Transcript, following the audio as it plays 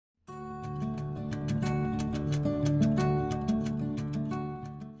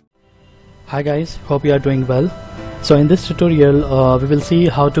Hi guys, hope you are doing well. So in this tutorial we will see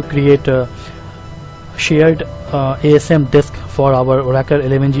how to create a shared ASM disk for our Oracle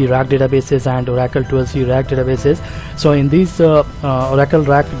 11g RAC databases and Oracle 12c RAC databases. So in these Oracle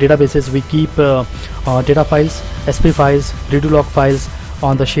RAC databases we keep data files, spfiles, redo-log files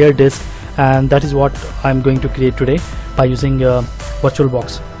on the shared disk, and that is what I'm going to create today by using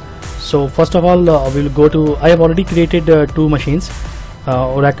VirtualBox. So first of all we'll go to, I have already created two machines.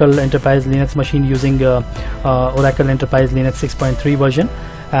 Oracle Enterprise Linux machine using Oracle Enterprise Linux 6.3 version,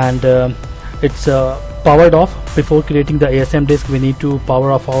 and it's powered off. Before creating the ASM disk we need to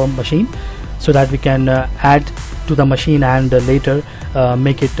power off our machine so that we can add to the machine and later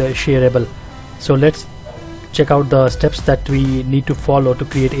make it shareable. So let's check out the steps that we need to follow to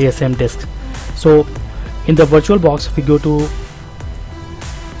create ASM disk. So in the VirtualBox we go to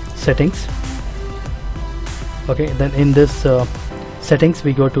settings. Okay, then in this settings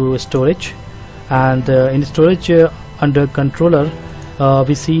we go to storage, and in storage under controller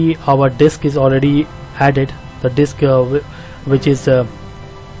we see our disk is already added, the disk which is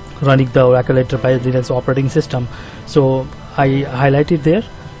running the Oracle Enterprise Linux operating system. So I highlight it there.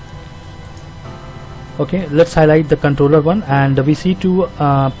 Okay, let's highlight the controller one, and we see two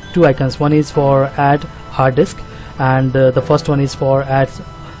icons. One is for add hard disk, and the first one is for add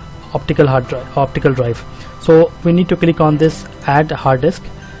optical drive. So we need to click on this add hard disk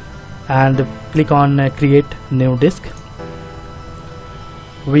and click on create new disk.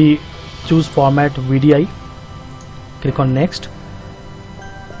 We choose format VDI, click on next.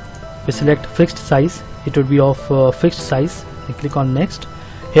 We select fixed size, it would be of fixed size, and click on next.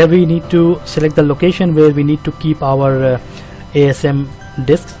 Here we need to select the location where we need to keep our ASM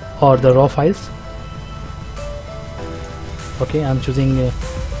disks or the raw files. Okay, I'm choosing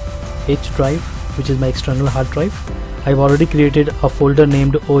H drive, which is my external hard drive. I've already created a folder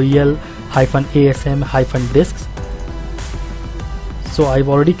named OEL-ASM-disks. So I've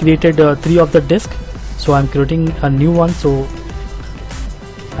already created 3 of the disks, so I'm creating a new one. So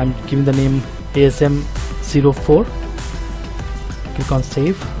I'm giving the name ASM04. Click on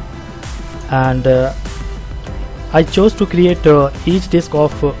save, and I chose to create each disk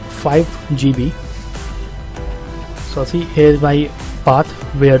of 5 GB. So see, here is my path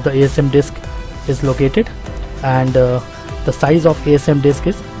where the ASM disk is located, and the size of ASM disk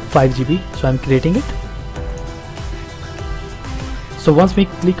is 5 GB, so I'm creating it. So once we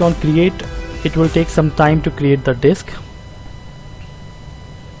click on create, it will take some time to create the disk,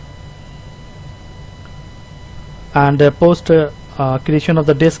 and post creation of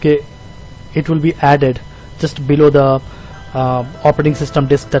the disk it will be added just below the operating system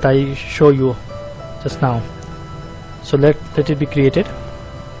disk that I show you just now. So let it be created.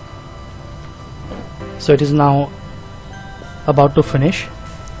 So it is now about to finish.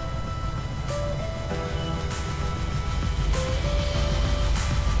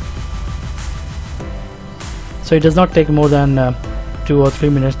 So it does not take more than 2 or 3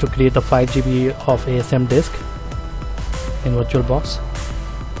 minutes to create the 5 GB of ASM disk in VirtualBox.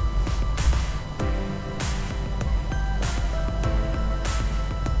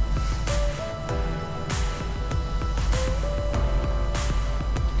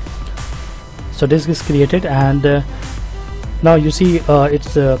 So disk is created, and now you see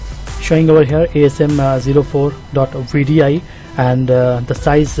it's showing over here ASM04.VDI, and the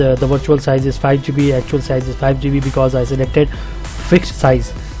size, the virtual size is 5 GB, actual size is 5 GB because I selected fixed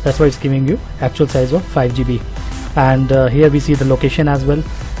size. That's why it's giving you actual size of 5 GB. And here we see the location as well,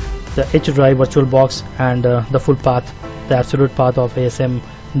 the H drive, VirtualBox, and the full path, the absolute path of ASM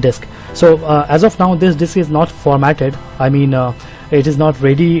disk. So as of now this disk is not formatted, I mean it is not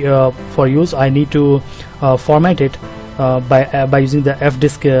ready for use. I need to format it by using the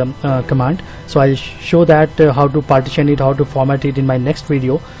fdisk command. So I'll show that how to partition it, how to format it in my next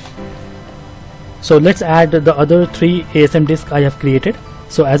video. So let's add the other 3 ASM disks I have created.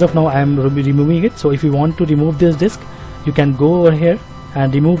 So as of now I am removing it. So if you want to remove this disk, you can go over here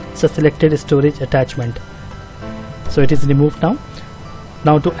and remove the selected storage attachment. So it is removed now.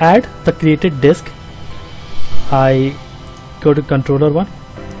 Now to add the created disk, I go to controller one,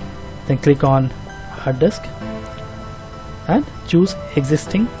 then click on hard disk and choose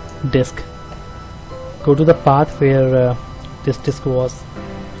existing disk. Go to the path where this disk was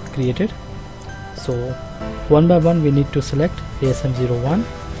created. So one by one we need to select ASM01,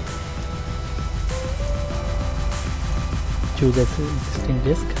 choose existing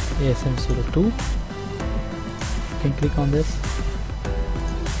disk ASM02, you can click on this.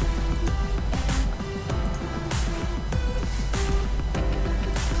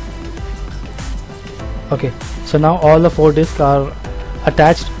 Okay, so now all the 4 disks are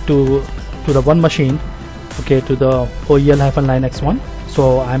attached to to the one machine, okay, to the OEL-line-X1.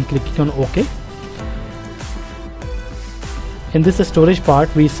 So I'm clicking on OK. In this storage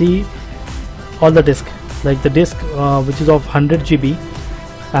part, we see all the disk, like the disk which is of 100 GB,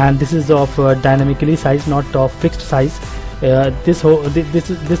 and this is of dynamically sized, not of fixed size. This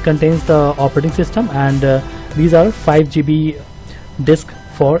contains the operating system, and these are 5 GB disk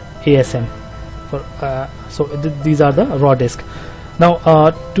for ASM. These are the raw disk. Now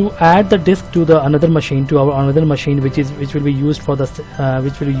to add the disk to the another machine, to our another machine, which will be used for the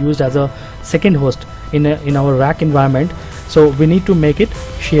which will be used as a second host in our rack environment. So we need to make it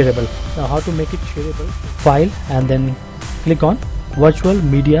shareable. Now how to make it shareable? File, and then click on Virtual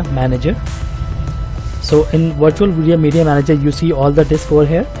Media Manager. So in Virtual Media Manager, you see all the disk over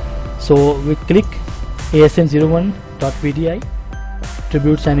here. So we click ASM01.VDI,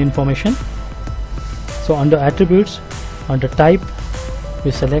 attributes and information. So under attributes, under type,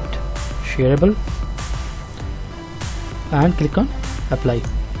 we select shareable and click on apply.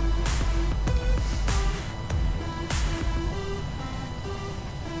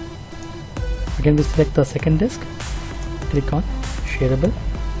 Again we select the second disk, click on shareable,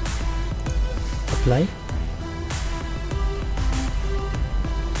 apply.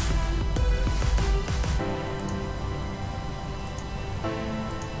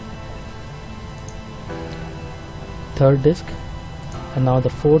 Third disk, and now the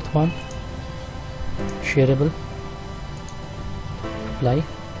fourth one, shareable, apply.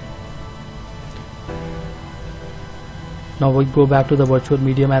 Now we go back to the Virtual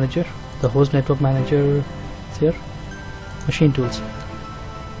Media Manager, the host network manager is here, machine tools.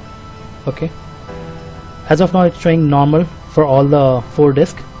 Okay, as of now it's showing normal for all the 4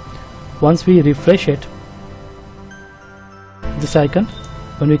 disks. Once we refresh it, this icon,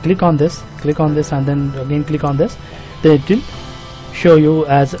 when we click on this and then again click on this, then it will show you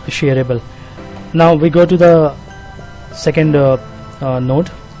as shareable. Now we go to the second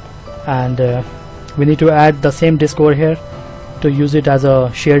node, and we need to add the same disk over here to use it as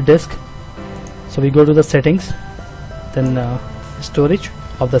a shared disk. So we go to the settings, then storage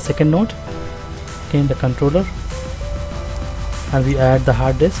of the second node, again the controller, and we add the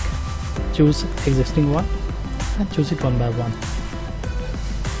hard disk, choose existing one and choose it one by one.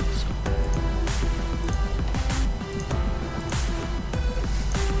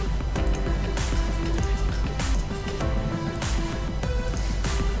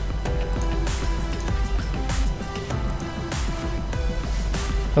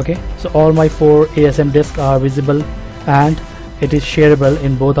 Okay, so all my 4 ASM disks are visible and it is shareable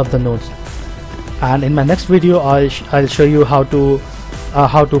in both of the nodes. And in my next video I'll show you how to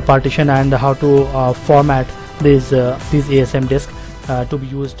partition and how to format these ASM disks to be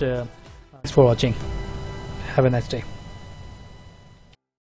used. Thanks for watching. Have a nice day.